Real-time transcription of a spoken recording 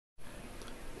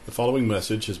The following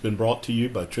message has been brought to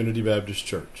you by Trinity Baptist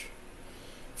Church.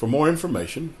 For more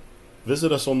information,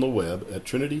 visit us on the web at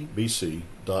trinitybc.org.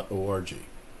 If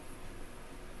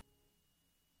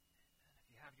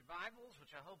you have your Bibles,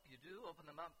 which I hope you do, open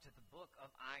them up to the book of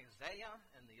Isaiah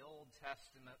in the Old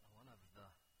Testament, one of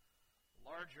the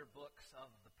larger books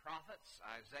of the prophets,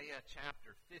 Isaiah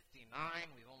chapter 59.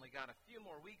 We've only got a few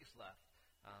more weeks left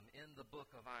in the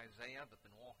book of Isaiah, but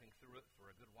been walking through it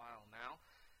for a good while now.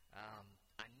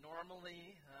 I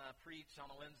normally preach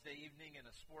on a Wednesday evening in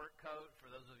a sport coat. For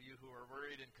those of you who are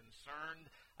worried and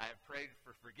concerned, I have prayed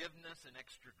for forgiveness and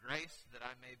extra grace that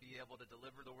I may be able to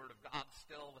deliver the Word of God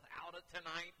still without it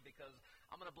tonight, because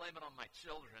I'm going to blame it on my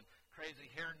children. Crazy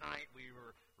hair night, we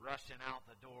were rushing out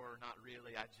the door. Not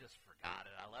really, I just forgot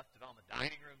it. I left it on the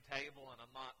dining room table, and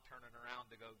I'm not turning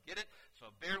around to go get it. So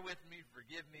bear with me,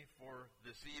 forgive me for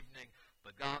this evening.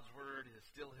 But God's Word is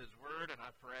still His Word, and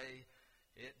I pray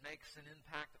it makes an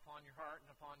impact upon your heart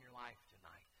and upon your life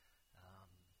tonight.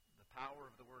 The power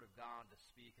of the Word of God to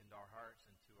speak into our hearts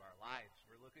and to our lives.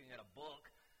 We're looking at a book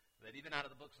that, even out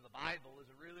of the books of the Bible, is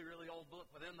a really, really old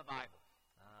book within the Bible.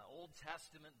 Old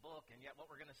Testament book, and yet what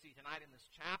we're going to see tonight in this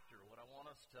chapter, what I want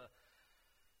us to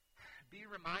be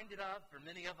reminded of for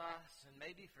many of us, and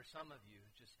maybe for some of you,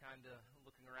 just kind of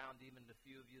looking around, even a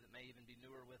few of you that may even be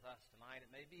newer with us tonight,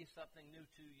 it may be something new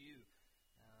to you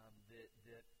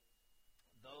that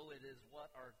though it is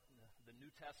what the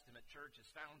New Testament church is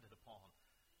founded upon,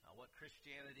 what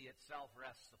Christianity itself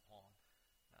rests upon,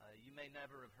 you may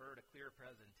never have heard a clear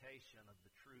presentation of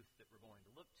the truth that we're going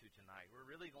to look to tonight. We're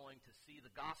really going to see the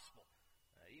gospel,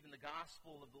 even the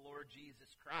gospel of the Lord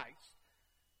Jesus Christ,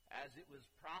 as it was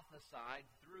prophesied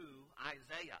through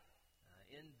Isaiah.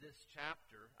 In this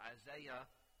chapter, Isaiah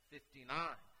 59.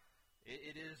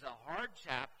 It is a hard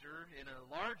chapter in a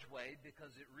large way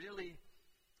because it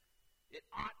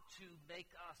ought to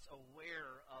make us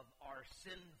aware of our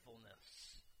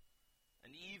sinfulness,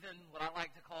 and even what I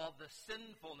like to call the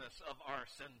sinfulness of our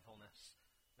sinfulness.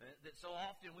 That so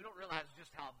often we don't realize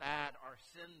just how bad our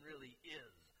sin really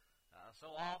is.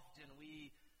 So often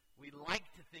we like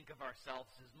to think of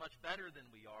ourselves as much better than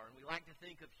we are, and we like to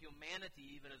think of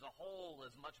humanity even as a whole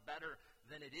as much better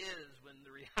than it is, when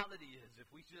the reality is, if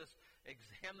we just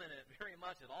examine it very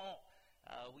much at all,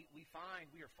 we find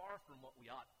we are far from what we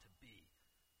ought to be.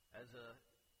 As a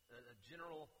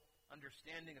general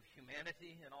understanding of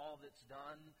humanity and all that's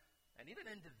done, and even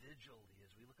individually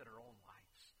as we look at our own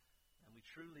lives, and we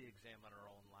truly examine our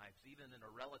own lives, even in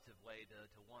a relative way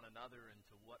to one another and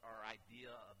to what our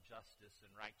idea of justice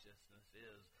and righteousness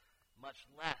is, much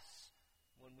less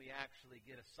when we actually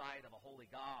get a sight of a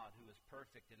holy God who is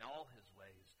perfect in all His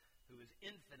ways, who is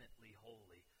infinitely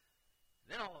holy.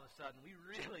 Then all of a sudden we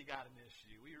really got an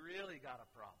issue. We really got a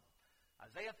problem.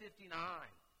 Isaiah 59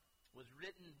 was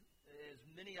written, as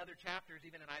many other chapters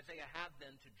even in Isaiah have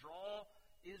been, to draw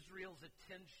Israel's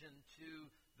attention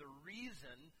to the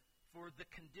reason for the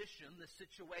condition, the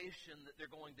situation that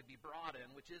they're going to be brought in,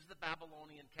 which is the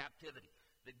Babylonian captivity.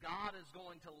 That God is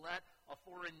going to let a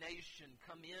foreign nation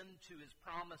come into His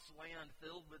promised land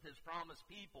filled with His promised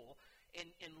people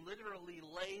and literally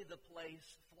lay the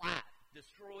place flat,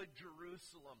 destroy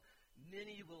Jerusalem.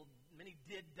 Many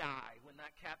did die when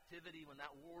that captivity, when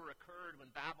that war occurred,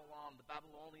 when the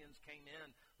Babylonians came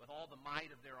in with all the might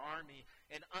of their army.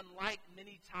 And unlike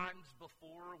many times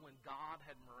before when God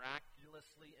had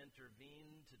miraculously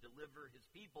intervened to deliver His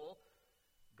people,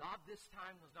 God this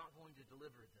time was not going to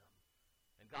deliver them.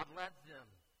 And God let them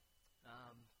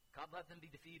be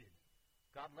defeated.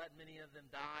 God let many of them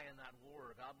die in that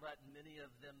war. God let many of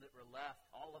them that were left,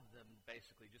 all of them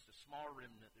basically, just a small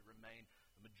remnant that remained,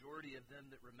 the majority of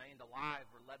them that remained alive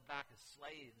were led back as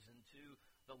slaves into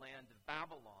the land of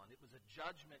Babylon. It was a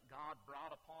judgment God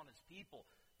brought upon His people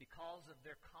because of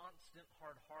their constant,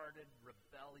 hard-hearted,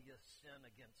 rebellious sin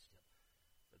against Him.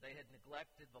 That they had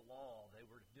neglected the law. They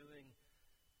were doing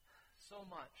so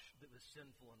much that was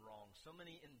sinful and wrong. So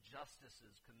many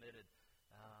injustices committed.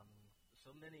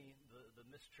 So many, the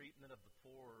mistreatment of the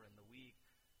poor and the weak,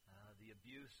 the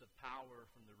abuse of power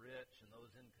from the rich and those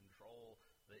in control,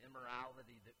 the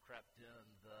immorality that crept in,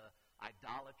 the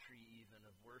idolatry even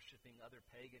of worshiping other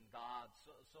pagan gods,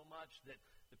 so much that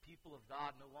the people of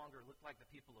God no longer looked like the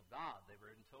people of God. They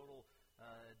were in total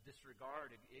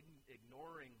disregard,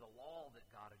 ignoring the law that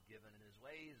God had given and His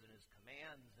ways and His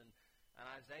commands. And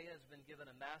Isaiah has been given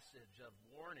a message of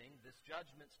warning, this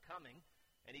judgment's coming,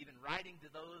 and even writing to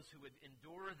those who would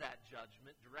endure that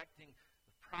judgment, directing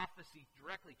the prophecy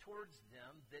directly towards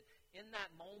them, that in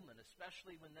that moment,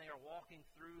 especially when they are walking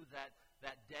through that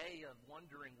day of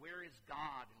wondering, where is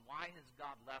God, and why has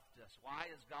God left us? Why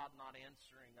is God not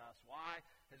answering us? Why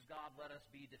has God let us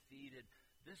be defeated?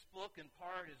 This book, in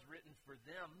part, is written for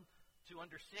them to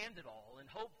understand it all, and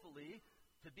hopefully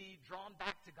to be drawn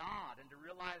back to God and to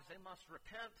realize they must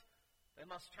repent, they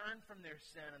must turn from their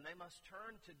sin, and they must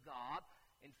turn to God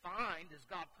and find, as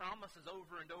God promises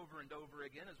over and over and over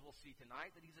again, as we'll see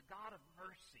tonight, that He's a God of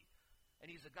mercy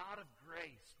and He's a God of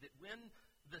grace, that when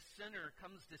the sinner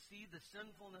comes to see the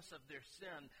sinfulness of their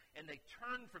sin and they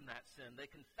turn from that sin, they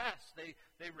confess,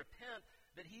 they repent,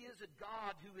 that He is a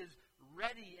God who is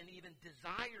ready and even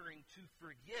desiring to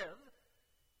forgive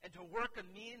and to work a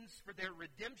means for their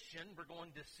redemption, we're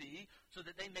going to see, so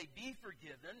that they may be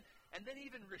forgiven, and then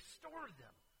even restore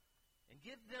them and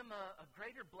give them a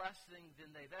greater blessing than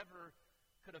they've ever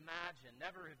could imagine,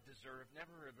 never have deserved,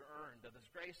 never have earned, of His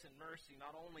grace and mercy,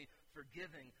 not only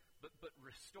forgiving, but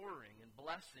restoring and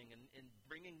blessing and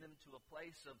bringing them to a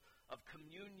place of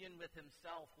communion with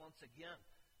Himself once again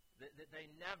that they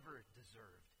never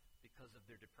deserved because of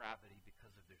their depravity,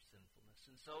 because of their sinfulness.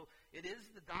 And so it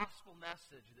is the gospel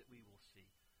message that we will see.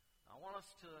 I want us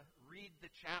to read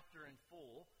the chapter in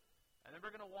full, and then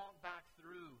we're going to walk back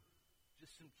through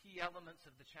just some key elements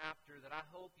of the chapter that I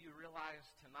hope you realize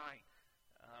tonight.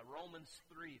 Romans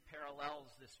 3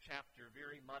 parallels this chapter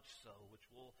very much so, which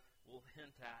we'll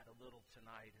hint at a little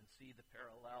tonight and see the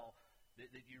parallel,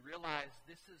 that you realize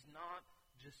this is not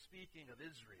just speaking of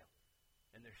Israel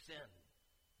and their sin.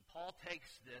 And Paul takes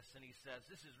this and he says,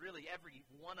 this is really every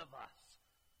one of us.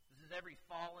 This is every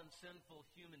fallen, sinful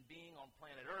human being on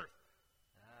planet Earth.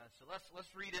 So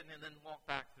let's read it and then walk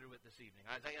back through it this evening.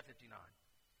 Isaiah 59.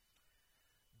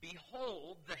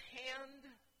 Behold, the hand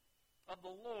of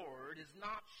the Lord is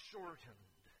not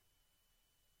shortened,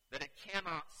 that it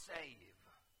cannot save,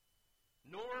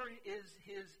 nor is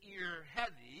His ear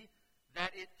heavy,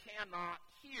 that it cannot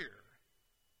hear.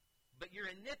 But your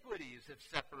iniquities have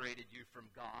separated you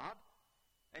from God,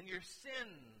 and your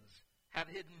sins have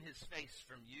hidden His face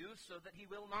from you, so that He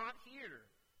will not hear.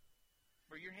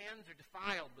 For your hands are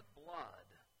defiled with blood,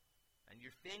 and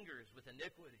your fingers with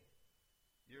iniquity.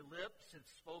 Your lips have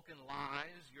spoken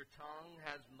lies, your tongue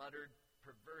has muttered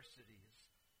perversities.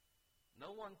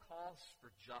 No one calls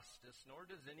for justice, nor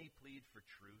does any plead for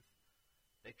truth.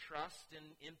 They trust in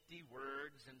empty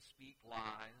words and speak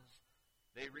lies.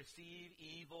 They receive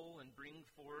evil and bring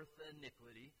forth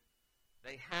iniquity.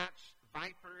 They hatch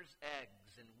vipers'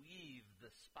 eggs and weave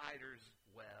the spider's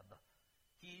web.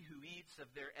 He who eats of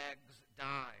their eggs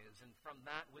dies, and from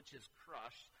that which is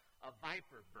crushed a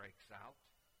viper breaks out.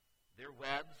 Their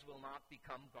webs will not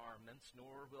become garments,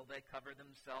 nor will they cover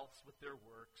themselves with their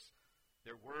works.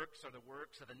 Their works are the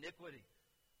works of iniquity,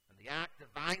 and the act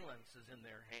of violence is in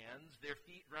their hands. Their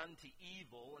feet run to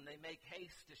evil, and they make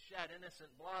haste to shed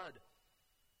innocent blood.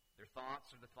 Their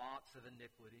thoughts are the thoughts of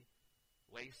iniquity.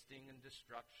 Wasting and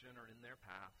destruction are in their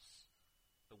paths.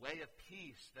 The way of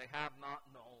peace they have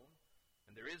not known,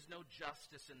 and there is no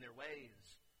justice in their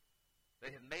ways.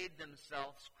 They have made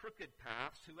themselves crooked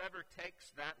paths. Whoever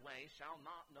takes that way shall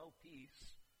not know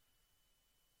peace.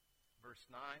 Verse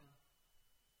 9.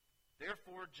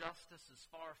 Therefore justice is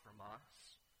far from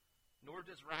us, nor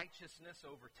does righteousness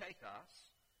overtake us.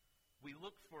 We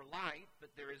look for light,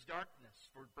 but there is darkness,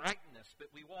 for brightness, but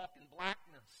we walk in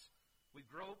blackness. We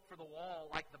grope for the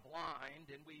wall like the blind,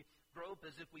 and we grope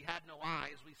as if we had no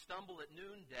eyes. We stumble at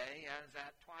noonday as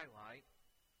at twilight.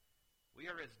 We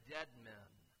are as dead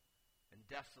men in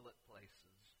desolate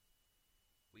places.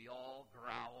 We all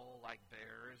growl like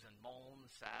bears and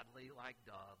moan sadly like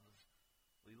doves.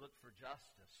 We look for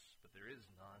justice, but there is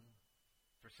none.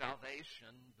 For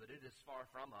salvation, but it is far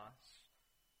from us.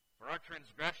 For our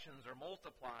transgressions are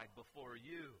multiplied before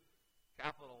you,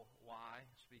 capital Y,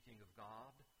 speaking of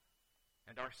God.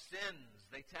 And our sins,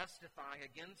 they testify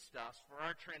against us, for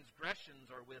our transgressions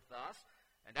are with us.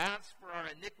 And as for our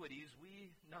iniquities,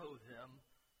 we know them.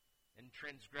 In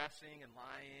transgressing and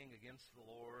lying against the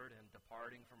Lord and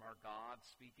departing from our God,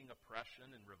 speaking oppression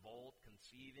and revolt,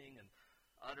 conceiving and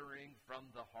uttering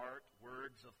from the heart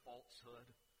words of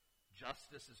falsehood.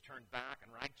 Justice is turned back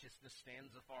and righteousness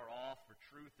stands afar off, for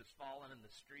truth is fallen in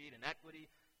the street and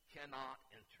equity cannot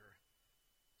enter.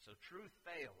 So truth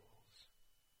fails,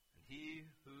 and he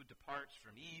who departs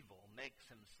from evil makes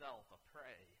himself a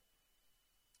prey.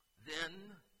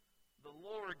 Then the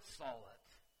Lord saw it,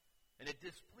 and it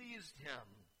displeased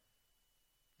him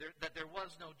that there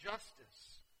was no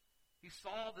justice. He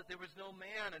saw that there was no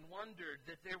man and wondered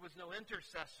that there was no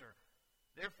intercessor.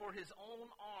 Therefore his own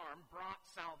arm brought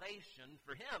salvation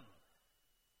for him,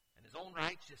 and his own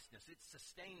righteousness, it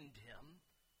sustained him.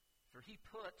 For he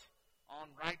put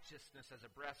on righteousness as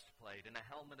a breastplate, and a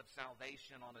helmet of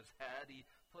salvation on his head. He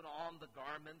put on the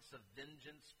garments of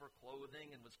vengeance for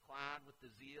clothing, and was clad with the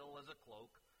zeal as a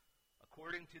cloak.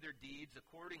 According to their deeds,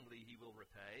 accordingly he will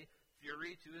repay.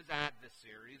 Fury to his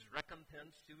adversaries,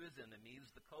 recompense to his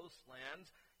enemies. The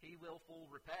coastlands he will full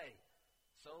repay.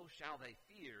 So shall they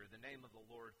fear the name of the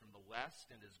Lord from the west,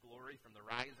 and his glory from the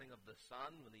rising of the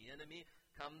sun. When the enemy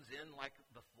comes in like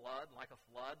a flood,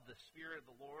 the Spirit of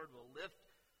the Lord will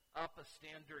lift up a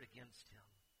standard against him.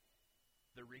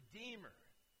 The Redeemer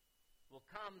will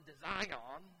come to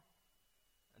Zion,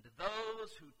 and to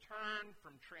those who turn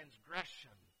from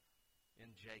transgression in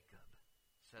Jacob,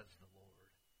 says the Lord.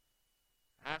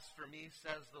 As for me,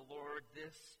 says the Lord,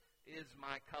 this is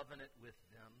my covenant with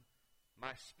them.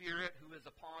 My Spirit who is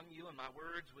upon you, and my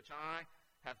words which I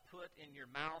have put in your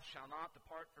mouth shall not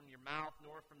depart from your mouth,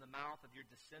 nor from the mouth of your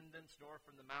descendants, nor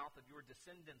from the mouth of your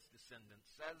descendants' descendants,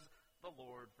 says the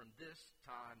Lord, from this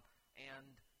time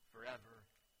and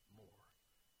forevermore.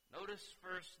 Notice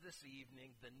first this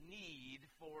evening the need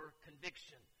for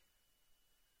conviction.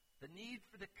 The need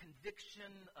for the conviction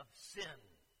of sin.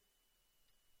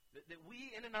 That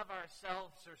we in and of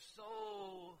ourselves are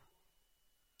so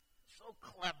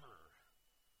clever,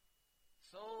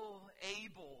 so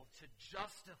able to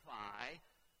justify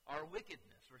our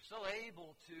wickedness. We're so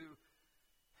able to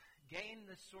gain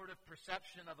this sort of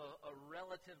perception of a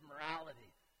relative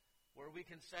morality where we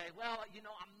can say, well,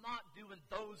 I'm not doing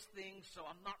those things, so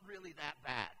I'm not really that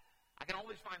bad. I can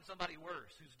always find somebody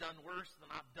worse who's done worse than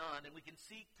I've done, and we can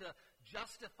seek to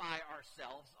justify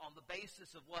ourselves on the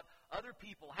basis of what other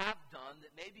people have done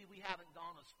that maybe we haven't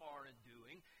gone as far in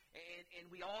doing, and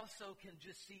we also can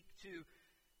just seek to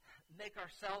make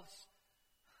ourselves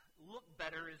look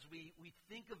better as we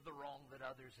think of the wrong that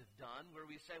others have done, where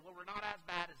we say, well, we're not as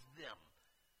bad as them.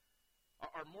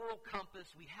 Our moral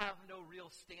compass, we have no real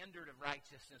standard of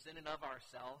righteousness in and of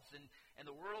ourselves, and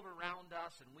the world around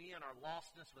us, and we in our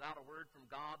lostness without a word from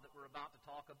God that we're about to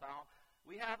talk about,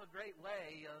 we have a great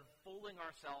way of fooling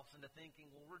ourselves into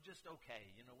thinking, well, we're just okay.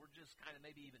 We're just kind of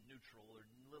maybe even neutral, or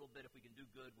a little bit if we can do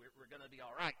good, we're going to be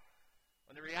all right.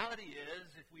 When the reality is,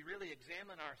 if we really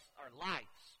examine our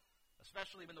lives,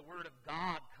 especially when the Word of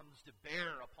God comes to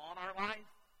bear upon our life,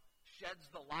 sheds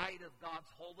the light of God's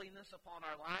holiness upon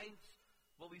our lives,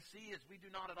 what we see is we do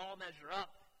not at all measure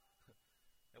up.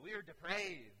 That we are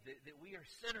depraved, that we are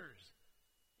sinners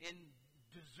in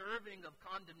deserving of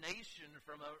condemnation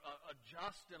from a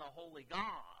just and a holy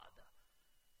God.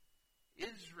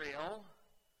 Israel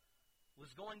was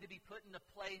going to be put in a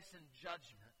place in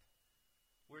judgment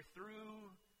where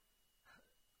through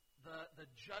the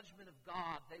judgment of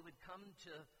God they would come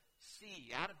to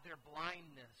see out of their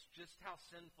blindness just how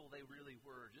sinful they really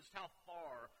were, just how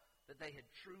far that they had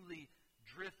truly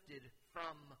drifted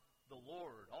from the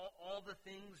Lord. All the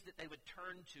things that they would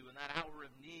turn to in that hour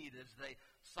of need as they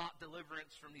sought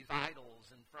deliverance from these idols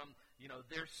and from,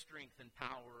 their strength and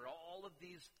power. All of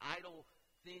these idol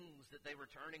things that they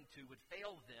were turning to would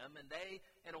fail them, and they,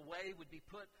 in a way, would be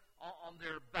put on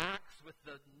their backs with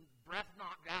the breath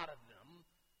knocked out of them,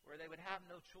 where they would have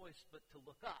no choice but to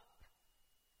look up.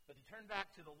 But to turn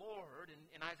back to the Lord,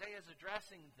 and Isaiah is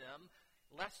addressing them,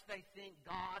 lest they think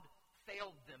God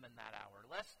failed them in that hour,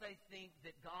 lest they think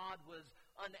that God was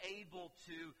unable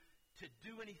to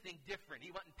do anything different. He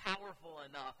wasn't powerful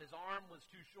enough. His arm was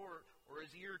too short or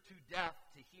his ear too deaf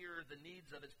to hear the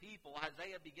needs of his people.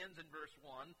 Isaiah begins in verse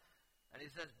 1, and he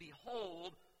says,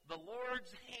 "Behold, the Lord's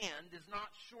hand is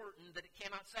not shortened that it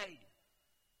cannot save."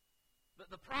 But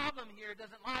the problem here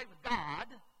doesn't lie with God.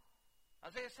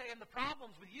 Isaiah's saying the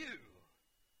problem's with you.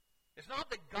 It's not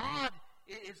that God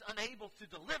is unable to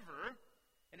deliver.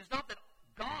 And it's not that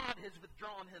God has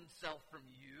withdrawn himself from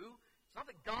you. It's not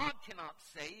that God cannot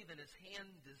save and his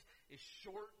hand is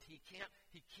short. He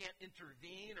can't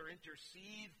intervene or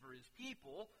intercede for his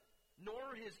people,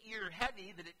 nor his ear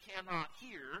heavy that it cannot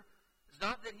hear. It's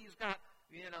not that he's got,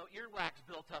 earwax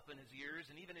built up in his ears,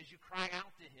 and even as you cry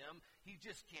out to him, he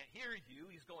just can't hear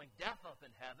you. He's going deaf up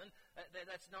in heaven.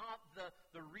 That's not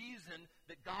the reason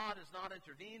that God is not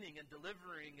intervening and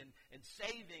delivering and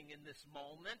saving in this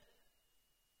moment.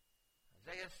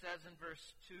 Isaiah says in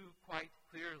verse 2 quite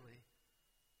clearly,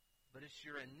 "But it's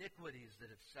your iniquities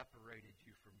that have separated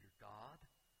you from your God,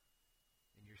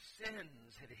 and your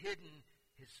sins have hidden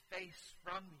his face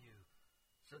from you,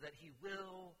 so that he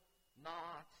will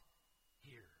not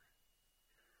hear."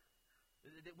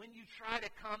 That when you try to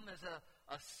come as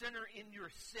a sinner in your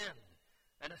sin,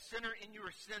 and a sinner in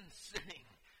your sin sinning,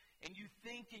 and you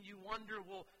think and you wonder,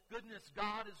 well, goodness,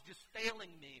 God is just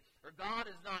failing me, or God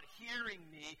is not hearing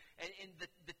me, and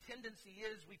the tendency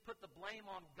is we put the blame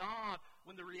on God,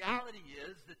 when the reality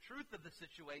is, the truth of the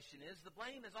situation is, the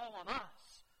blame is all on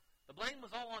us. The blame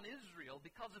was all on Israel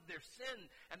because of their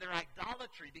sin and their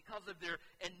idolatry, because of their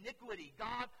iniquity.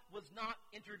 God was not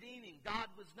intervening. God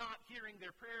was not hearing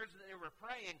their prayers that they were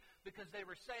praying because they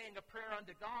were saying a prayer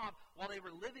unto God while they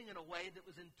were living in a way that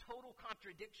was in total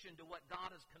contradiction to what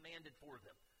God has commanded for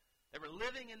them. They were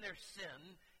living in their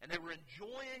sin, and they were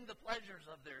enjoying the pleasures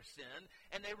of their sin,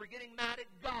 and they were getting mad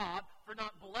at God for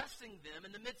not blessing them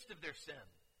in the midst of their sin.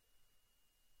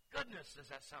 Goodness, does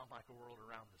that sound like a world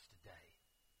around us today?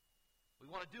 We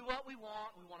want to do what we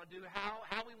want. We want to do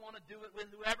how we want to do it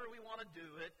with whoever we want to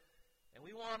do it. And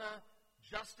we want to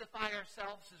justify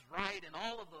ourselves as right in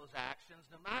all of those actions,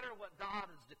 no matter what God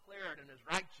has declared in His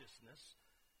righteousness.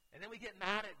 And then we get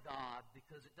mad at God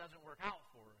because it doesn't work out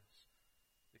for us,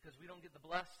 because we don't get the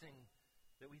blessing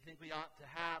that we think we ought to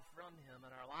have from Him in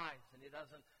our lives, and He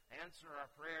doesn't answer our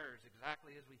prayers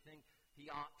exactly as we think He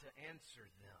ought to answer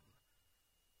them.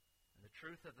 And the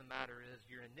truth of the matter is,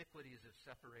 your iniquities have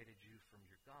separated you from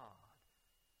your God,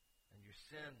 and your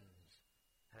sins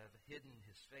have hidden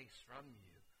His face from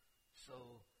you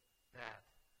so that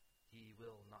He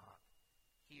will not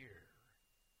hear.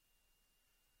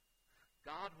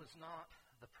 God was not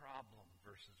the problem,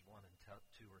 verses 1 and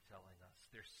 2 are telling us.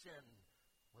 Their sin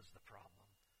was the problem.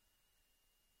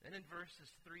 Then in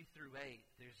verses 3 through 8,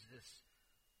 there's this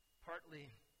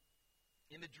partly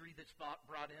imagery that's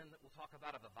brought in that we'll talk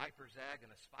about of a viper's egg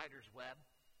and a spider's web,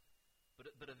 but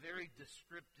a very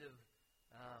descriptive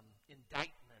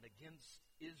indictment against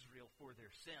Israel for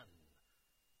their sin.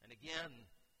 And again,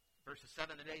 verses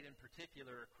 7 and 8 in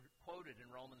particular are quoted in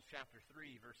Romans chapter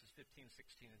 3, verses 15,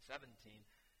 16, and 17.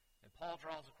 And Paul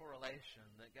draws a correlation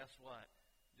that, guess what?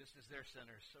 Just as they're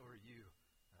sinners, so are you.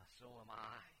 So am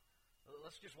I.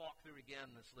 Let's just walk through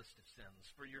again this list of sins.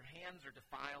 For your hands are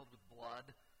defiled with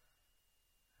blood,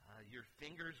 your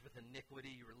fingers with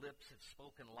iniquity, your lips have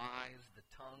spoken lies, the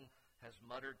tongue has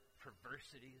muttered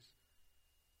perversities.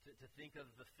 To think of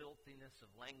the filthiness of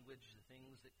language, the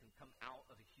things that can come out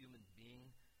of a human being,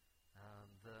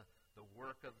 the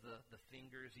work of the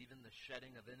fingers, even the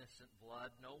shedding of innocent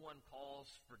blood. No one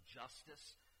calls for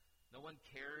justice. No one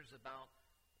cares about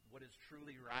what is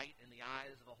truly right in the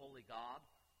eyes of a holy God.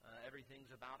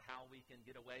 Everything's about how we can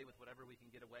get away with whatever we can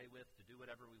get away with, to do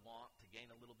whatever we want, to gain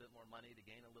a little bit more money, to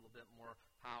gain a little bit more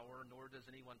power, nor does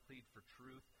anyone plead for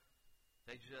truth.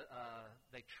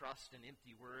 They trust in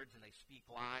empty words, and they speak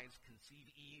lies, conceive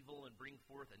evil, and bring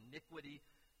forth iniquity.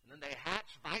 And then they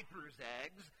hatch vipers'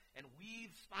 eggs and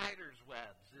weave spiders'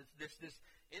 webs. This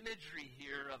imagery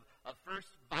here of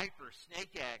first viper,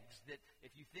 snake eggs, that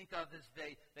if you think of as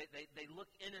they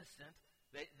look innocent,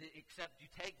 except you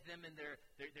take them and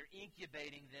they're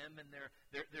incubating them, and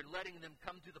they're letting them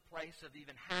come to the place of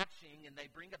even hatching, and they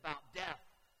bring about death.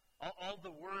 All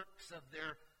the works of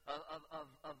their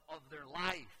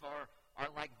life are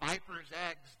like viper's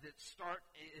eggs that start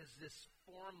as this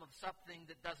form of something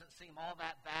that doesn't seem all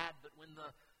that bad, but when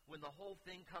the whole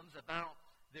thing comes about,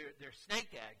 they're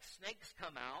snake eggs. Snakes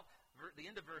come out.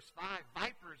 The end of verse 5,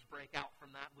 vipers break out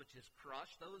from that which is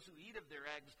crushed. Those who eat of their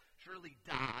eggs surely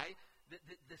die.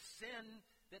 The sin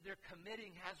that they're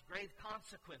committing has grave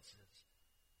consequences.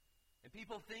 And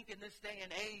people think in this day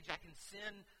and age, I can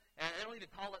sin, and I don't even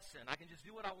call it sin. I can just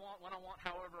do what I want, when I want,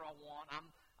 however I want.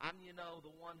 I'm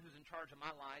the one who's in charge of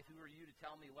my life. Who are you to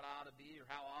tell me what I ought to be or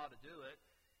how I ought to do it?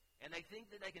 And they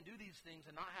think that they can do these things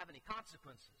and not have any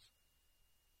consequences.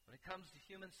 When it comes to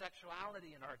human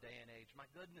sexuality in our day and age,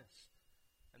 my goodness,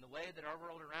 and the way that our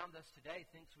world around us today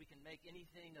thinks we can make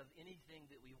anything of anything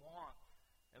that we want,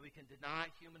 and we can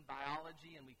deny human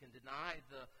biology, and we can deny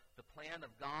the plan of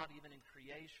God, even in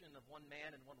creation of one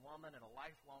man and one woman in a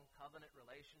lifelong covenant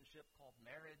relationship called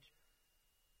marriage.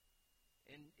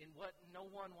 In what no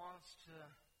one wants to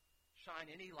shine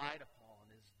any light upon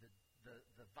is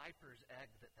the viper's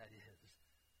egg that is.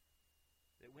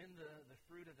 That when the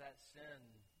fruit of that sin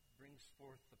brings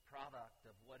forth the product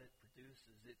of what it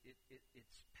produces,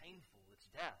 it's painful, it's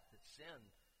death, it's sin,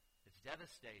 it's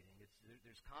devastating,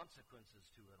 there's consequences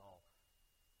to it all.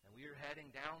 And we are heading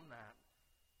down that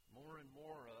more and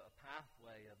more, a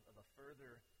pathway of a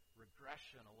further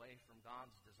regression away from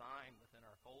God's design within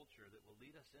our culture that will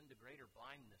lead us into greater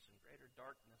blindness and greater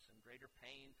darkness and greater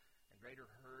pain and greater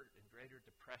hurt and greater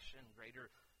depression, greater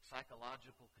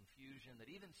psychological confusion that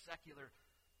even secular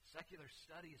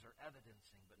studies are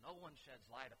evidencing, but no one sheds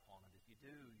light upon it. If you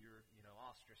do, you're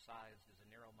ostracized as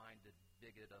a narrow-minded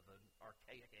bigot of an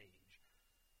archaic age.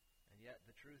 And yet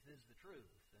the truth is the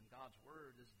truth, and God's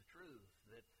Word is the truth,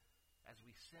 that as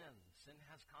we sin, sin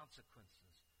has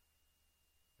consequences.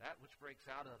 That which breaks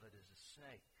out of it is a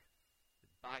snake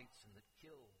that bites and that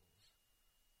kills.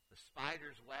 The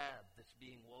spider's web that's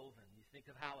being woven. You think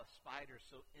of how a spider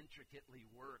so intricately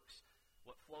works,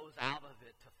 what flows out of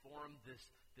it to form this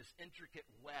intricate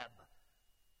web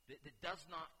that does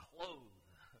not clothe.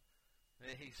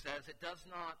 He says it does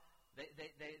not,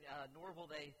 nor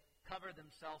will they cover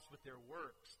themselves with their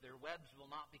works. Their webs will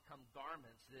not become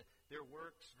garments. Their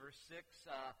works, verse 6,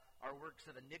 are works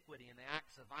of iniquity and the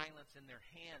acts of violence in their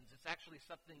hands. It's actually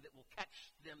something that will catch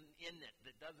them in it,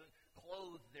 that doesn't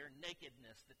clothe their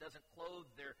nakedness, that doesn't clothe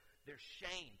their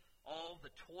shame. All the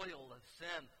toil of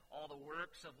sin, all the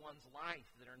works of one's life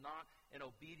that are not in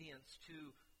obedience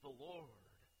to the Lord.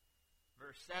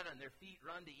 Verse 7, their feet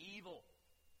run to evil.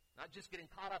 Not just getting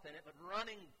caught up in it, but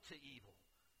running to evil.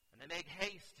 And they make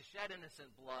haste to shed innocent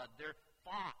blood. Their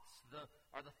thoughts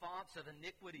are the thoughts of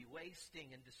iniquity,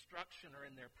 wasting, and destruction are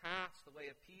in their paths. The way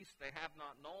of peace they have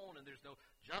not known, and there's no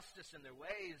justice in their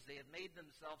ways. They have made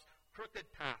themselves crooked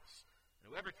paths. And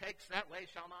whoever takes that way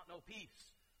shall not know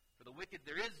peace. For the wicked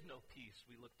there is no peace,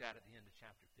 we looked at the end of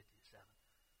chapter 57.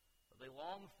 Though they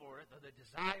long for it, though they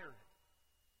desire it,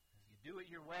 as you do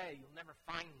it your way, you'll never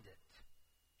find it.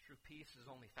 True peace is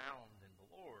only found in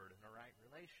the Lord, in a right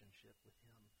relationship with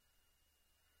Him.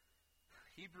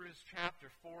 Hebrews chapter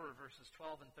 4, verses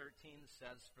 12 and 13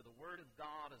 says, For the word of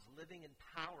God is living and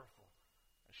powerful,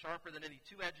 and sharper than any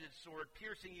two-edged sword,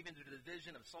 piercing even to the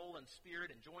division of soul and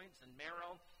spirit and joints and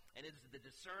marrow, and is the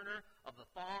discerner of the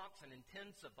thoughts and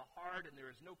intents of the heart, and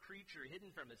there is no creature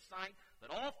hidden from His sight,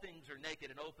 but all things are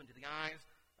naked and open to the eyes,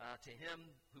 to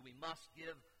Him who we must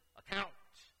give account.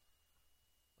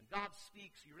 When God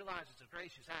speaks, you realize it's a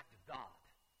gracious act of God.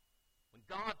 When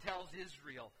God tells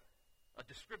Israel a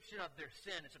description of their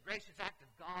sin, it's a gracious act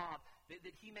of God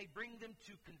that He may bring them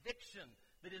to conviction,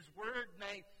 that His Word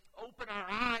may open our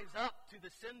eyes up to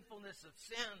the sinfulness of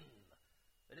sin,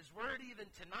 that His Word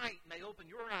even tonight may open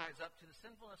your eyes up to the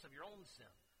sinfulness of your own sin.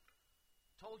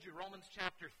 I told you Romans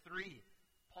chapter 3,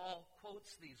 Paul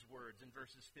quotes these words in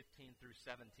verses 15 through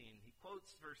 17. He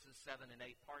quotes verses 7 and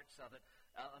 8, parts of it,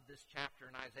 of this chapter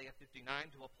in Isaiah 59,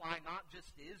 to apply not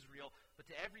just to Israel, but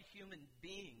to every human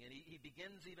being. And he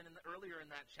begins even earlier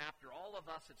in that chapter, all of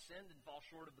us have sinned and fall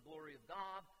short of the glory of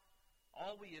God.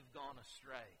 All we have gone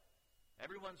astray.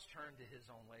 Everyone's turned to his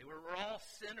own way. We're all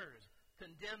sinners,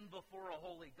 condemned before a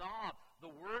holy God. The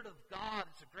Word of God,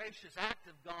 it's a gracious act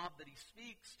of God that He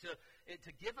speaks to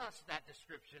give us that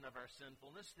description of our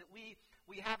sinfulness, that we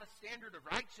have a standard of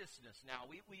righteousness now.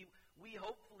 We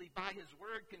hopefully by His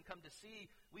Word can come to see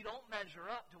we don't measure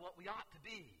up to what we ought to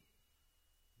be.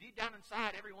 Deep down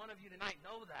inside, every one of you tonight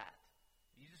know that.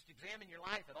 You just examine your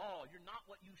life at all. You're not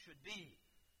what you should be.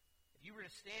 If you were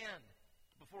to stand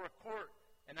before a court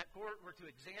and that court were to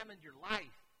examine your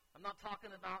life, I'm not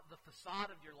talking about the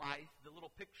facade of your life, the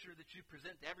little picture that you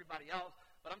present to everybody else,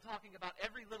 but I'm talking about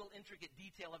every little intricate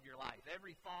detail of your life,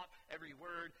 every thought, every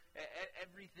word,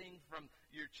 everything from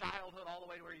your childhood all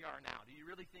the way to where you are now. Do you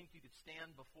really think you could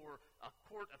stand before a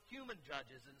court of human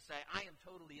judges and say, I am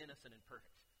totally innocent and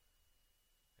perfect?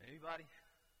 Anybody?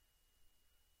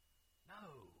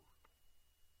 No.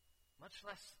 Much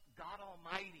less God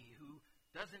Almighty, who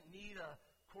doesn't need a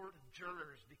court of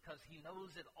jurors because He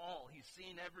knows it all. He's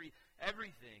seen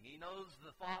everything. He knows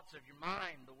the thoughts of your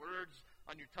mind, the words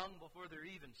on your tongue before they're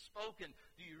even spoken.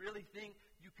 Do you really think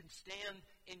you can stand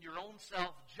in your own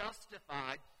self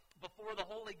justified before the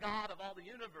holy God of all the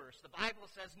universe? The Bible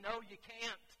says, no, you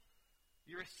can't.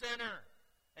 You're a sinner.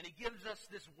 And He gives us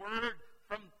this word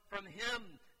from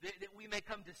Him that we may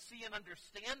come to see and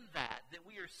understand that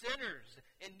we are sinners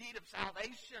in need of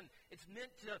salvation. It's meant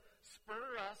to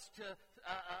spur us to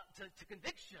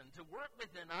conviction, to work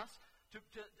within us, to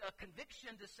a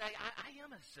conviction to say, I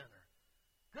am a sinner.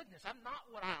 Goodness, I'm not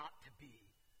what I ought to be.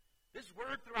 This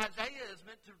word through Isaiah is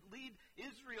meant to lead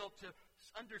Israel to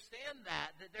understand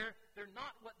that they're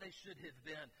not what they should have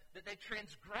been, that they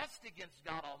transgressed against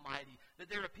God Almighty, that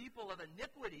they're a people of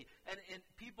iniquity and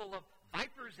people of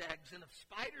viper's eggs and of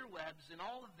spider webs in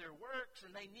all of their works,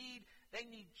 and they need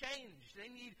change, they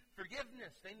need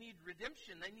forgiveness, they need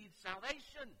redemption, they need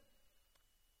salvation.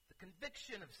 The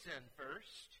conviction of sin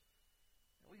first.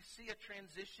 And we see a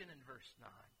transition in verse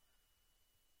 9.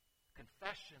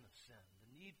 Confession of sin,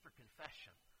 the need for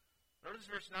confession.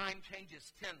 Notice verse 9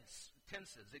 changes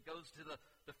tenses. It goes to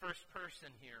the first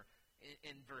person here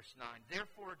in verse 9.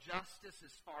 Therefore, justice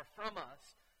is far from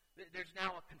us. There's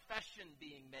now a confession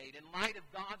being made. In light of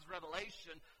God's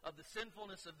revelation of the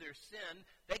sinfulness of their sin,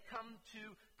 they come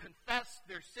to confess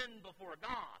their sin before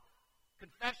God.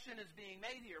 Confession is being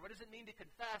made here. What does it mean to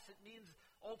confess? It means,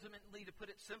 ultimately, to put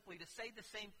it simply, to say the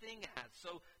same thing as.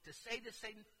 So, to say the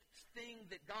same thing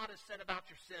that God has said about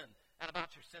your sin and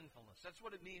about your sinfulness. That's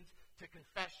what it means to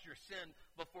confess your sin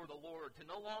before the Lord. To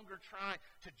no longer try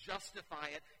to justify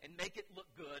it and make it look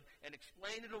good and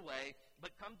explain it away,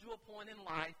 but come to a point in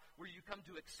life where you come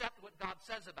to accept what God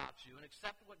says about you and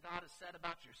accept what God has said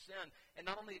about your sin. And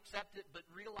not only accept it, but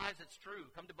realize it's true.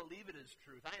 Come to believe it is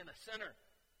truth. I am a sinner,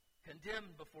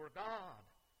 condemned before God.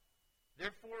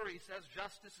 Therefore, he says,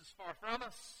 justice is far from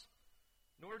us,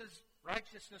 nor does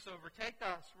righteousness overtake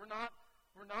us. We're not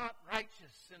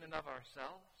righteous in and of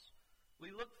ourselves. We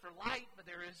look for light, but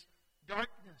there is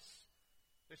darkness.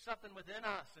 There's something within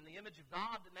us in the image of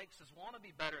God that makes us want to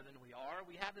be better than we are.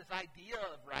 We have this idea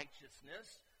of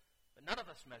righteousness, but none of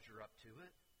us measure up to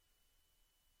it.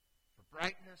 For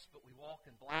brightness, but we walk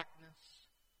in blackness.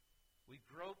 We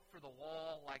grope for the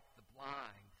wall like the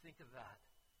blind. Think of that.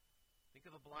 Think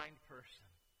of a blind person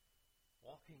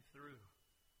walking through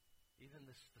even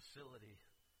this facility,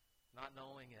 not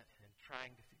knowing it and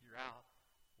trying to figure out,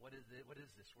 what is it? What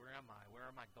is this? Where am I? Where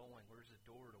am I going? Where's the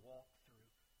door to walk through?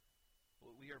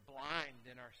 Well, we are blind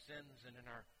in our sins and in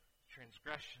our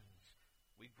transgressions.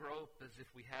 We grope as if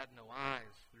we had no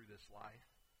eyes through this life.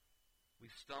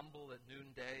 We stumble at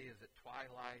noonday as at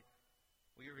twilight.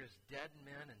 We are as dead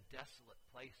men in desolate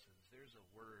places. There's a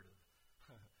word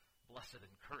of blessed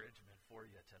encouragement for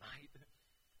you tonight.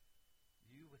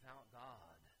 You without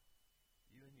God,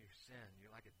 you and your sin,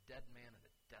 you're like a dead man in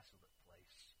a desolate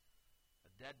place.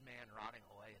 A dead man rotting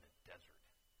away in a desert.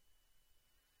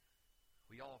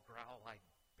 We all growl like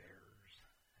bears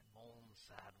and moan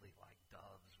sadly like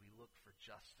doves. We look for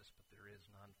justice, but there is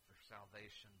none, for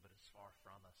salvation, but it's far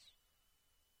from us.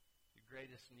 Your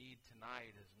greatest need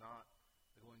tonight is not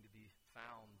going to be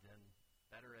found in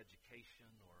better education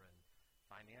or in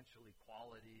financial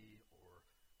equality or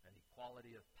an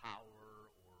equality of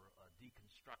power or a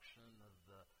deconstruction of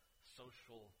the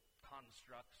social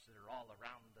constructs that are all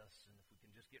around us. And if we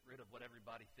can just get rid of what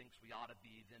everybody thinks we ought to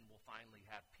be, then we'll finally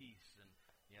have peace and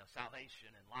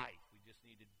salvation and life. We just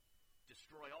need to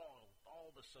destroy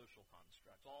all the social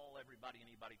constructs,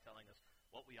 anybody telling us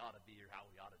what we ought to be or how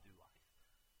we ought to do life.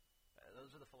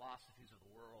 Those are the philosophies of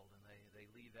the world, and they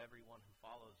leave everyone who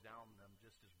follows down them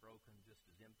just as broken, just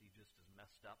as empty, just as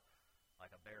messed up,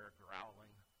 like a bear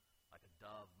growling, like a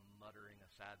dove muttering a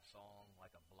sad song,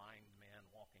 like a blind man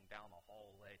walking down a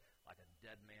hallway, like a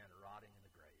dead man rotting in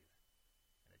the grave,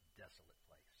 in a desolate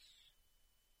place.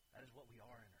 That is what we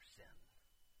are in our sin.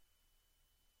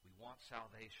 We want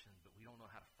salvation, but we don't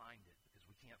know how to find it because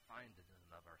we can't find it in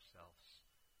and of ourselves.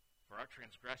 For our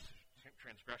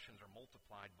transgressions are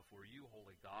multiplied before you,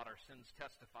 holy God. Our sins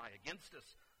testify against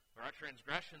us, for our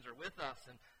transgressions are with us.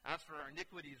 And as for our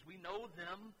iniquities, we know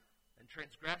them, and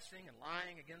transgressing and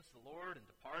lying against the Lord and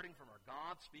departing from our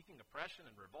God, speaking oppression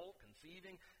and revolt,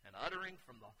 conceiving and uttering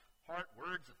from the heart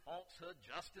words of falsehood.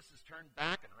 Justice is turned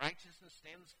back, and righteousness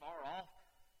stands far off.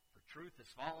 For truth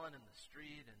has fallen in the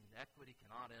street, and equity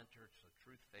cannot enter, so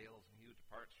truth fails, and he who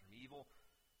departs from evil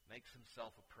makes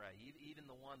himself a prey. Even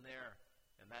the one there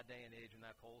in that day and age, in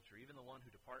that culture, even the one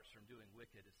who departs from doing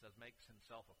wicked, it says, makes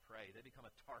himself a prey. They become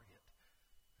a target.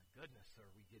 And goodness,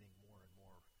 are we getting more and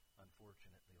more,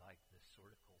 unfortunately, like this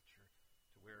sort of culture,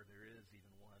 to where there is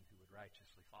even one who would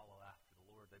righteously follow after the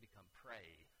Lord. They become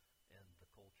prey in the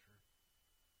culture.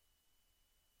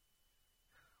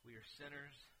 We are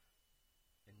sinners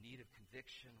in need of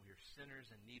conviction. We are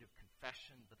sinners in need of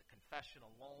confession, but the confession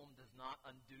alone does not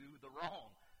undo the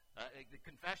wrong. The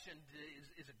confession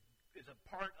is a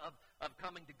part of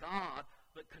coming to God,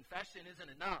 but confession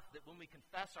isn't enough. That when we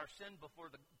confess our sin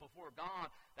before God,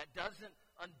 that doesn't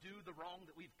undo the wrong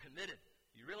that we've committed.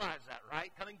 You realize that, right?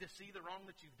 Coming to see the wrong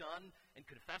that you've done and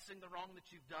confessing the wrong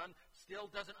that you've done still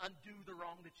doesn't undo the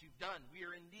wrong that you've done. We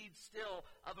are in need still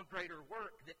of a greater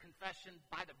work that confession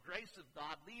by the grace of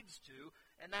God leads to,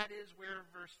 and that is where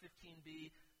verse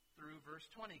 15b through verse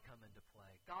 20 come into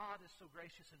play. God is so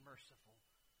gracious and merciful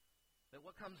that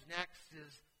what comes next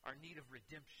is our need of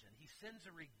redemption. He sends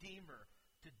a Redeemer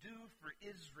to do for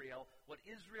Israel what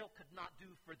Israel could not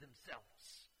do for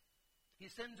themselves. He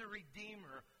sends a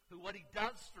Redeemer who, what he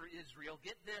does for Israel,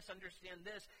 get this, understand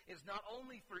this, is not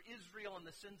only for Israel and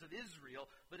the sins of Israel,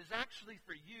 but is actually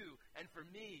for you and for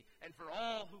me and for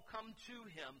all who come to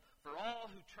him, for all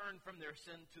who turn from their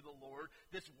sin to the Lord.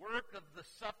 This work of the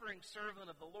suffering servant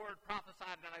of the Lord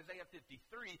prophesied in Isaiah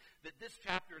 53 that this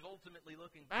chapter is ultimately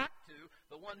looking back to,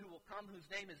 the one who will come, whose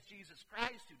name is Jesus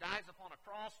Christ, who dies upon a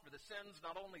cross for the sins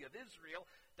not only of Israel,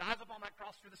 dies upon that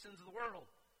cross for the sins of the world.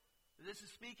 This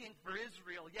is speaking for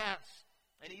Israel, yes.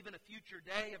 and even a future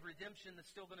day of redemption that's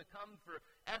still going to come for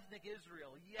ethnic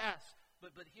Israel. Yes,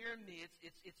 but hear me,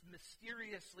 it's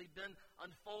mysteriously been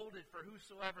unfolded for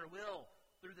whosoever will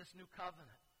through this new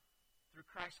covenant, through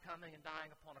Christ coming and dying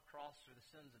upon a cross for the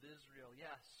sins of Israel.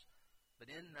 Yes, but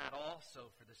in that also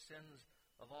for the sins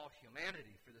of all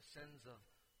humanity, for the sins of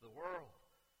the world.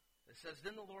 It says,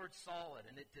 then the Lord saw it,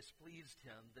 and it displeased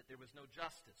him that there was no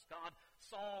justice. God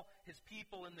saw his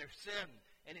people in their sin,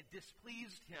 and it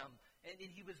displeased him, and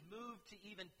he was moved to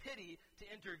even pity, to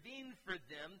intervene for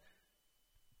them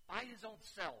by his own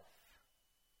self.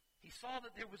 He saw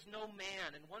that there was no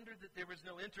man and wondered that there was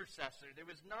no intercessor. There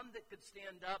was none that could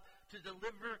stand up to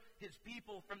deliver his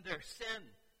people from their sin.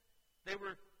 They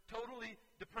were totally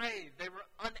depraved. They were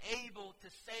unable to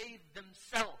save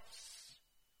themselves.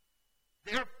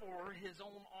 Therefore, his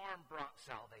own arm brought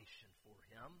salvation for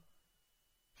him.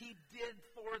 He did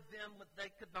for them what they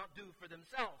could not do for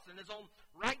themselves. And his own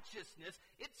righteousness,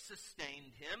 it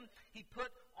sustained him. He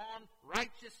put on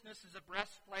righteousness as a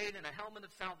breastplate and a helmet of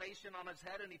salvation on his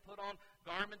head, and he put on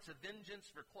garments of vengeance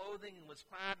for clothing and was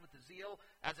clad with the zeal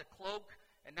as a cloak.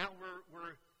 And now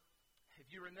we're if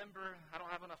you remember, I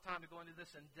don't have enough time to go into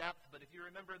this in depth, but if you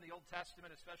remember in the Old Testament,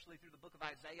 especially through the book of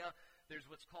Isaiah, there's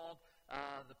what's called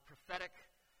the prophetic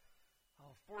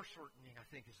foreshortening, I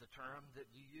think is the term that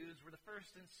you use, where the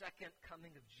first and second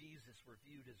coming of Jesus were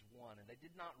viewed as one, and they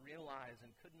did not realize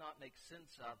and could not make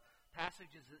sense of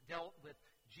passages that dealt with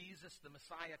Jesus, the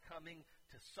Messiah, coming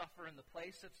to suffer in the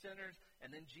place of sinners,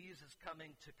 and then Jesus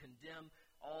coming to condemn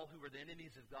all who were the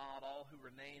enemies of God, all who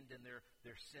remained in their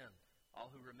sin, all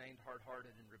who remained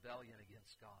hard-hearted in rebellion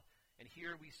against God. And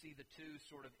here we see the two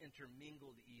sort of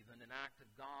intermingled even, an act of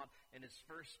God in his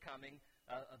first coming,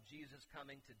 of Jesus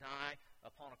coming to die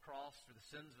upon a cross for the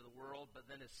sins of the world, but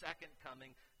then his second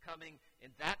coming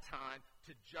in that time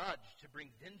to judge, to bring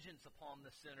vengeance upon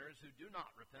the sinners who do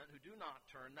not repent, who do not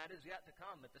turn. That is yet to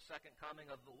come at the second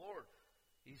coming of the Lord.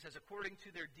 He says, according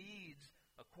to their deeds,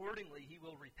 accordingly he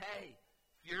will repay.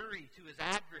 Fury to his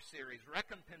adversaries,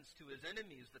 recompense to his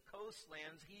enemies, the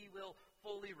coastlands he will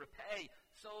fully repay.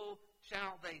 So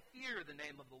shall they fear the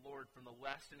name of the Lord from the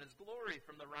west, and his glory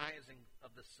from the rising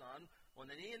of the sun. When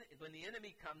the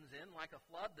enemy comes in like a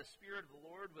flood, the Spirit of the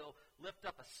Lord will lift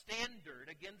up a standard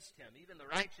against him. Even the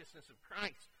righteousness of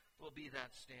Christ will be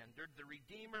that standard. The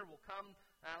Redeemer will come.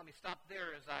 Let me stop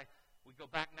there as we go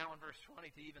back now in verse 20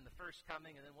 to even the first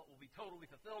coming, and then what will be totally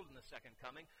fulfilled in the second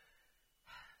coming.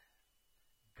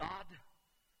 God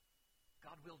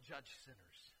will judge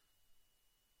sinners.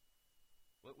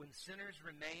 But when sinners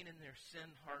remain in their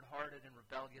sin, hard-hearted and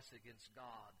rebellious against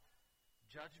God,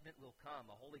 judgment will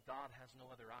come. A holy God has no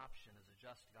other option as a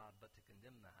just God but to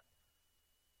condemn that,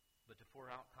 but to pour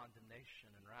out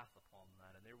condemnation and wrath upon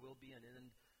that. And there will be an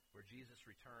end where Jesus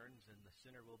returns and the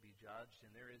sinner will be judged,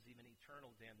 and there is even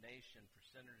eternal damnation for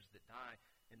sinners that die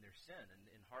in their sin and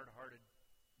in hard-hearted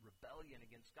rebellion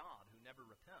against God, who never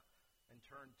repent and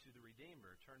turn to the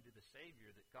Redeemer, turn to the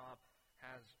Savior that God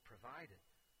has provided.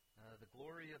 The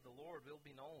glory of the Lord will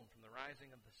be known from the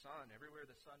rising of the sun, everywhere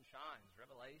the sun shines.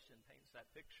 Revelation paints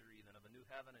that picture even of a new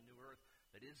heaven and new earth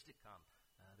that is to come.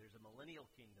 There's a millennial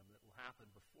kingdom that will happen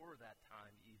before that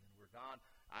time even, where God,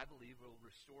 I believe, will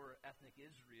restore ethnic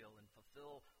Israel and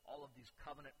fulfill all of these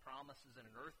covenant promises in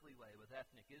an earthly way with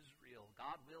ethnic Israel.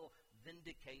 God will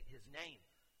vindicate his name.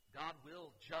 God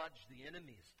will judge the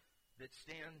enemies that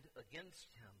stand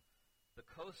against him. The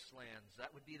coastlands,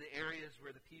 that would be the areas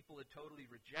where the people had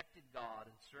totally rejected God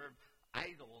and served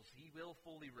idols. He will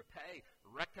fully repay.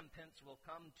 Recompense will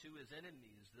come to his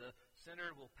enemies. The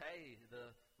sinner will pay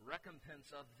the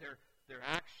recompense of their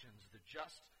actions, the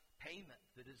just payment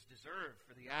that is deserved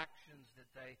for the actions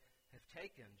that they have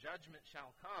taken. Judgment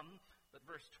shall come, but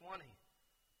verse 20,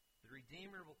 the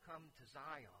Redeemer will come to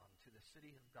Zion, to the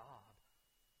city of God.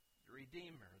 The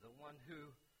Redeemer, the one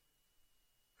who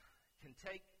can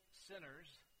take sinners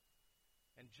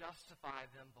and justify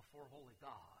them before holy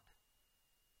God.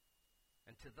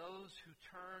 And to those who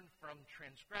turn from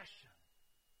transgression,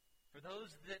 for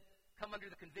those that come under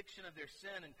the conviction of their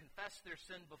sin and confess their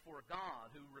sin before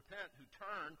God, who repent, who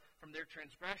turn from their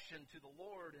transgression to the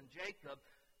Lord and Jacob,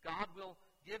 God will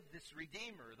give this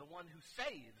Redeemer, the one who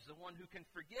saves, the one who can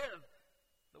forgive,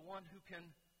 the one who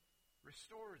can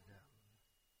restore them.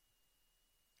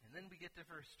 And then we get to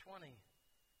verse 20,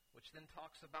 which then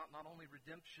talks about not only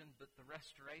redemption, but the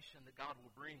restoration that God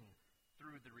will bring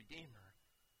through the Redeemer.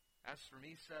 As for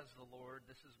me, says the Lord,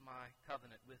 this is my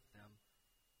covenant with them.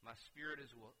 My spirit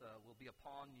will be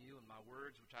upon you, and my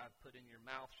words which I have put in your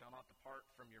mouth shall not depart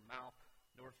from your mouth,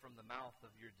 nor from the mouth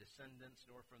of your descendants,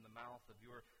 nor from the mouth of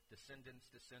your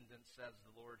descendants' descendants, says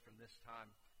the Lord, from this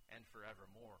time and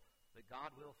forevermore. That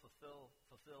God will fulfill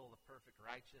the perfect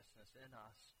righteousness in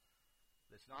us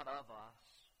that's not of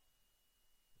us.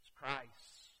 It's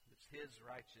Christ. It's His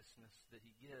righteousness that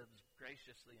He gives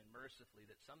graciously and mercifully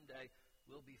that someday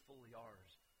will be fully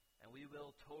ours. And we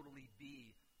will totally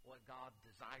be what God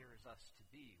desires us to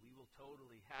be. We will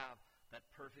totally have that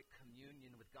perfect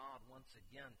communion with God once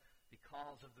again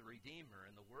because of the Redeemer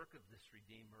and the work of this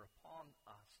Redeemer upon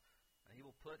us. And He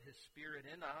will put His Spirit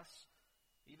in us,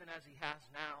 even as He has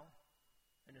now,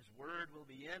 and His Word will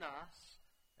be in us,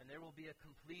 and there will be a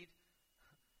complete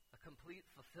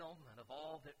fulfillment of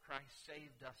all that Christ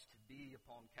saved us to be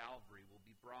upon Calvary will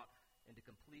be brought into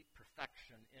complete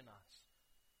perfection in us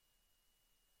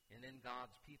and in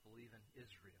God's people, even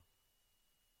Israel.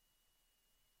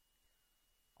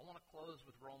 I want to close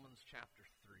with Romans chapter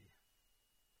 3.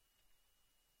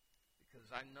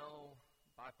 Because I know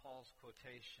by Paul's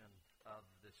quotation of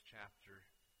this chapter,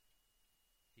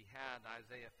 he had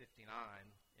Isaiah 59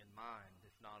 in mind,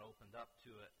 if not opened up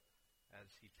to it,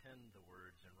 as he penned the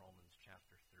words in Romans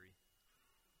chapter 3.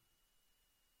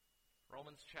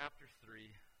 Romans chapter 3,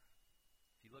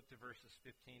 if you look to verses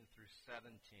 15 through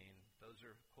 17, those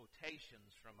are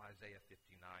quotations from Isaiah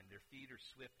 59. Their feet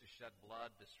are swift to shed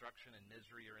blood, destruction and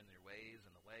misery are in their ways,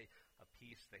 and the way of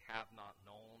peace they have not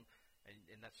known.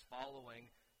 And that's following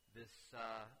this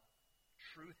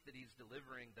truth that he's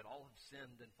delivering, that all have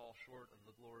sinned and fall short of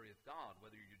the glory of God.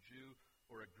 Whether you're Jew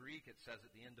or a Greek, it says at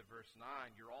the end of verse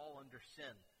 9, you're all under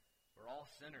sin. We're all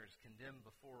sinners condemned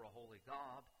before a holy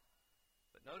God.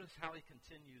 But notice how he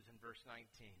continues in verse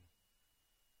 19.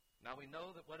 Now we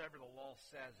know that whatever the law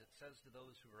says, it says to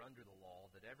those who are under the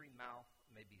law, that every mouth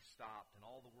may be stopped and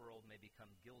all the world may become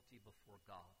guilty before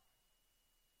God.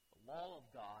 The law of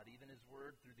God, even His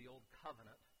Word through the Old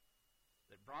Covenant,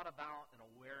 that brought about an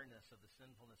awareness of the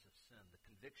sinfulness of sin, the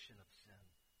conviction of sin.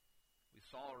 We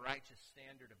saw a righteous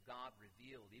standard of God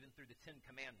revealed, even through the Ten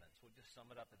Commandments. We'll just sum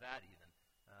it up to that even.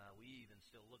 We even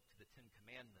still look to the Ten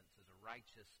Commandments as a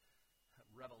righteous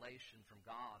revelation from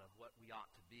God of what we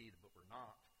ought to be, but we're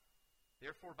not.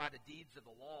 Therefore, by the deeds of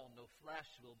the law, no flesh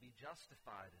will be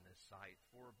justified in His sight.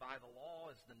 For by the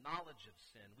law is the knowledge of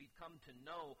sin. We've come to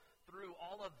know through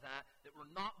all of that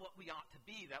we're not what we ought to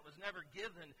be. That was never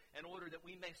given in order that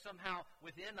we may somehow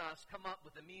within us come up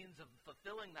with the means of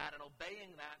fulfilling that and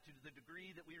obeying that to the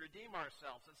degree that we redeem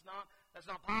ourselves. That's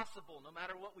not possible. No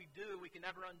matter what we do, we can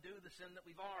never undo the sin that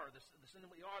we are, the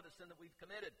sin that we've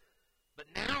committed. But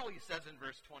now, he says in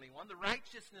verse 21, the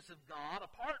righteousness of God,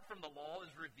 apart from the law,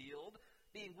 is revealed,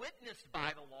 being witnessed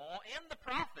by the law and the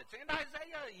prophets, and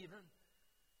Isaiah even.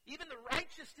 Even the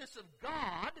righteousness of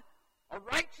God, a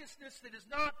righteousness that is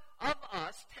not of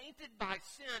us, tainted by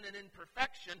sin and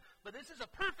imperfection, but this is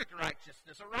a perfect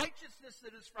righteousness, a righteousness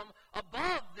that is from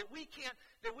above, that we can't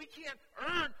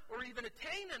earn or even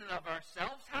attain in and of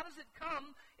ourselves. How does it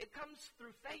come? It comes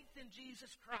through faith in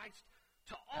Jesus Christ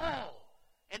to all,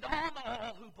 and on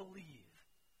all who believe.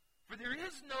 For there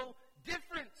is no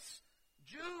difference,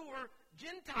 Jew or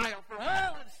Gentile, for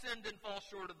all have sinned and fall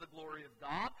short of the glory of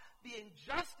God, being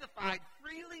justified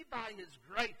freely by His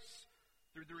grace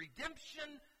through the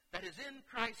redemption that is in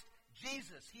Christ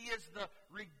Jesus. He is the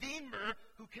Redeemer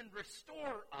who can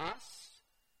restore us,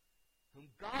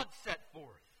 whom God set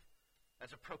forth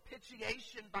as a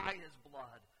propitiation by His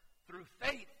blood through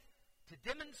faith, to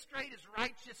demonstrate His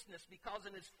righteousness, because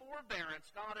in His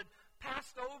forbearance God had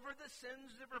passed over the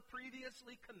sins that were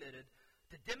previously committed,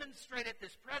 to demonstrate at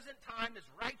this present time His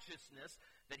righteousness,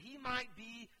 that He might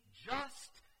be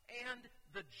just and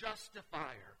the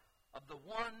justifier of the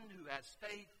one who has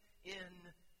faith in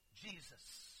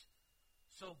Jesus.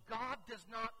 So God does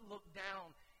not look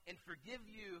down and forgive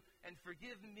you and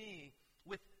forgive me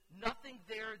with nothing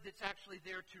there that's actually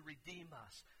there to redeem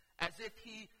us, as if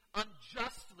He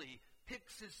unjustly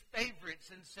picks His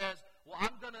favorites and says, well,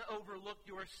 I'm going to overlook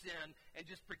your sin and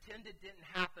just pretend it didn't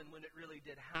happen when it really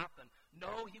did happen.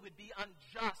 No, He would be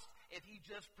unjust if He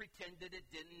just pretended it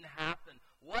didn't happen.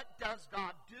 What does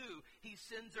God do? He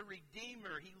sends a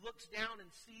Redeemer. He looks down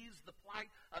and sees the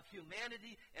plight of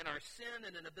humanity and our sin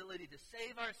and inability to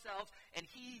save ourselves, and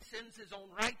He sends His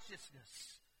own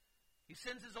righteousness. He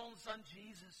sends His own Son,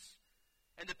 Jesus.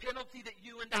 And the penalty that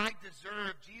you and I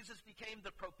deserve, Jesus became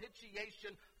the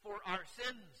propitiation for our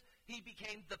sins. He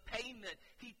became the payment.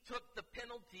 He took the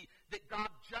penalty that God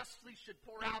justly should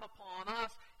pour out upon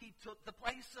us. He took the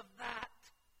place of that.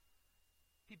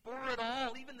 He bore it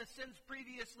all, even the sins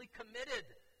previously committed.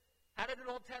 How did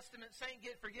an Old Testament saint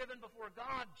get forgiven before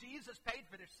God? Jesus paid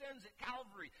for their sins at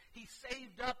Calvary. He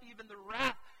saved up even the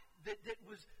wrath that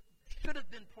was should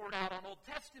have been poured out on Old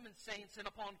Testament saints and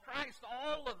upon Christ.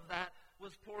 All of that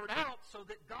was poured out so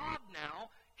that God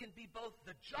now can be both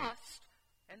the just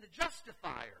and the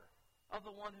justifier of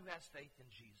the one who has faith in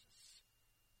Jesus.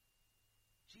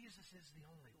 Jesus is the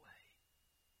only way.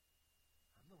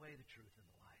 I'm the way, the truth, and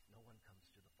the life. No one comes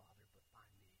to the Father but by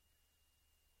me.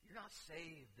 You're not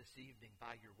saved this evening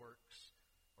by your works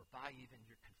or by even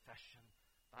your confession,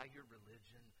 by your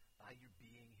religion, by your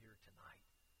being here tonight.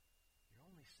 You're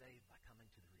only saved by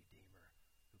coming to the Redeemer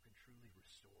who can truly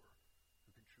restore,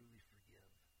 who can truly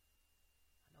forgive.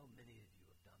 I know many of you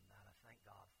have done that. I thank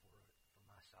God for it, for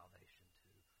my salvation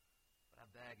too. But I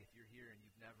beg, if you're here and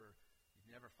you've never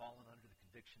fallen under the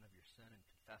conviction of your sin and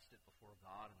confessed it before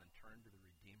God and then turned to the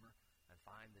Redeemer and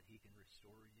find that he can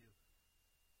restore you,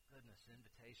 goodness,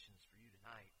 invitations for you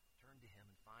tonight. Turn to him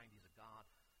and find he's a God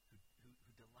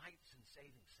who delights in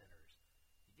saving sinners.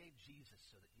 He gave Jesus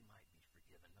so that you might be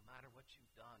forgiven. No matter what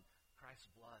you've done,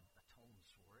 Christ's blood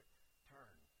atones for it.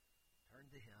 Turn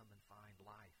to him and find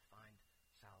life, find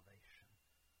salvation.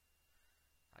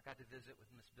 I got to visit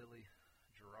with Miss Billy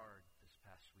Gerard this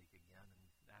past week again, and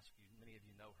ask you, many of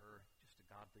you know her, just a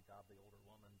godly older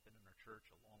woman, been in our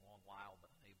church a long, long while,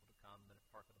 but unable to come, been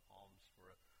at Park of the Palms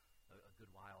for a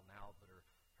good while now, but her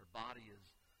body is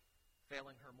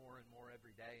failing her more and more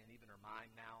every day, and even her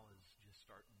mind now is just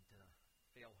starting to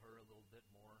fail her a little bit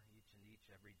more each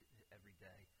every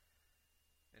day.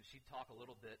 And she'd talk a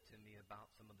little bit to me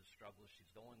about some of the struggles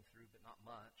she's going through, but not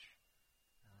much.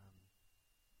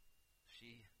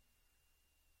 She,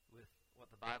 with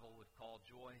what the Bible would call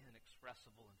joy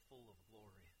inexpressible and full of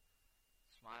glory,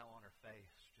 smile on her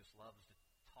face, just loves to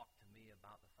talk to me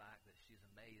about the fact that she's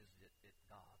amazed at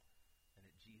God and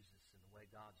at Jesus and the way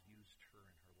God's used her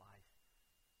in her life.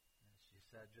 And she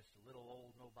said, just a little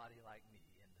old nobody like me,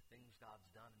 and the things God's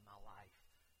done in my life,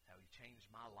 how he changed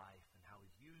my life, and how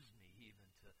he's used me even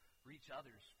to reach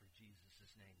others for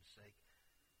Jesus' name's sake.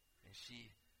 And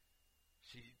she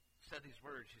said these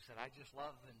words. She said, I just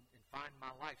love and find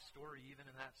my life story even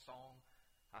in that song.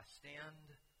 I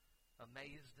stand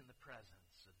amazed in the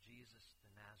presence of Jesus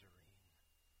the Nazarene.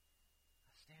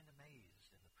 I stand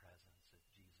amazed in the presence of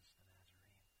Jesus the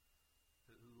Nazarene,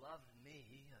 who loved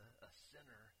me, a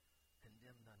sinner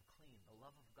condemned unclean. The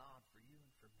love of God for you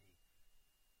and for me.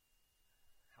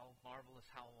 How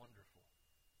marvelous, how wonderful.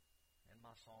 And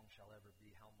my song shall ever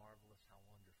be, how marvelous, how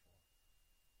wonderful.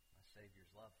 My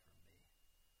Savior's love for me.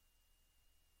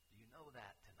 Do you know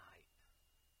that tonight?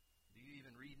 Do you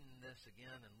even reading this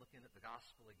again and looking at the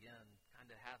gospel again, kind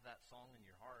of have that song in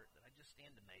your heart that I just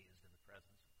stand amazed in the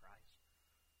presence of Christ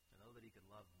to know that he could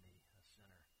love me, a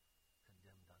sinner,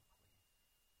 condemned unclean.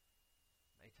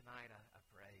 May tonight, I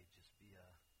pray, just be a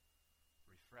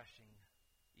refreshing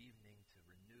evening to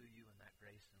renew you in that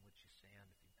grace in which you stand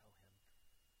if you know him.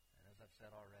 And as I've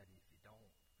said already, if you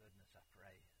don't, goodness, I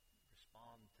pray,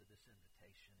 respond to this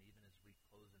invitation even as we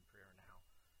close in prayer now.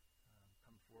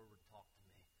 Come forward, talk to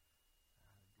me.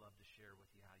 I'd love to share with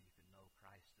you how you can know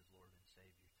Christ as Lord and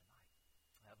Savior tonight.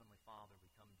 Heavenly Father, we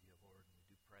come to you, Lord, and we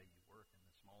do pray you work in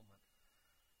this moment.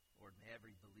 Lord, may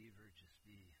every believer just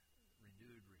be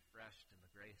renewed, refreshed in the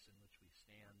grace in which we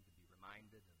stand, to be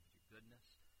reminded of your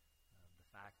goodness, the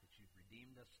fact that you've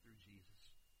redeemed us through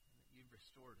Jesus, and that you've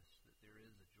restored us, that there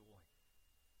is a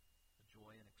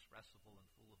joy inexpressible and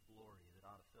full of glory that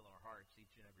ought to fill our hearts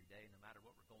each and every day, no matter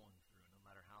what we're going through, no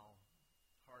matter how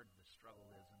hard the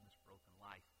struggle is in this broken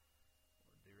life.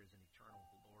 Lord, there is an eternal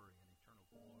glory, an eternal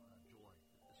joy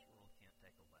that this world can't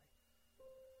take away.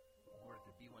 Lord, if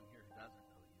there be one here who doesn't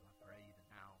know you, I pray even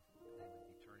now that they would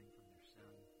be turning from their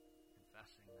sin,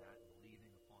 confessing that, and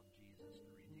believing upon Jesus,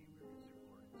 the Redeemer, as their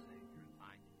Lord and Savior, and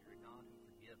finding you're a God who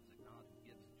forgives, a God who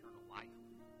gives eternal life,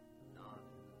 a God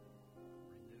who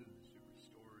renews, who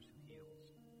restores, who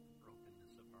heals the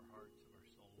brokenness of our hearts, of our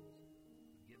souls,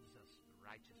 who gives us the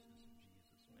righteousness of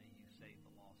Jesus. May you save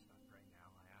the lost, I pray now.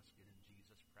 I ask it in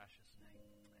Jesus' precious name.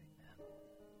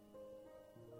 Amen.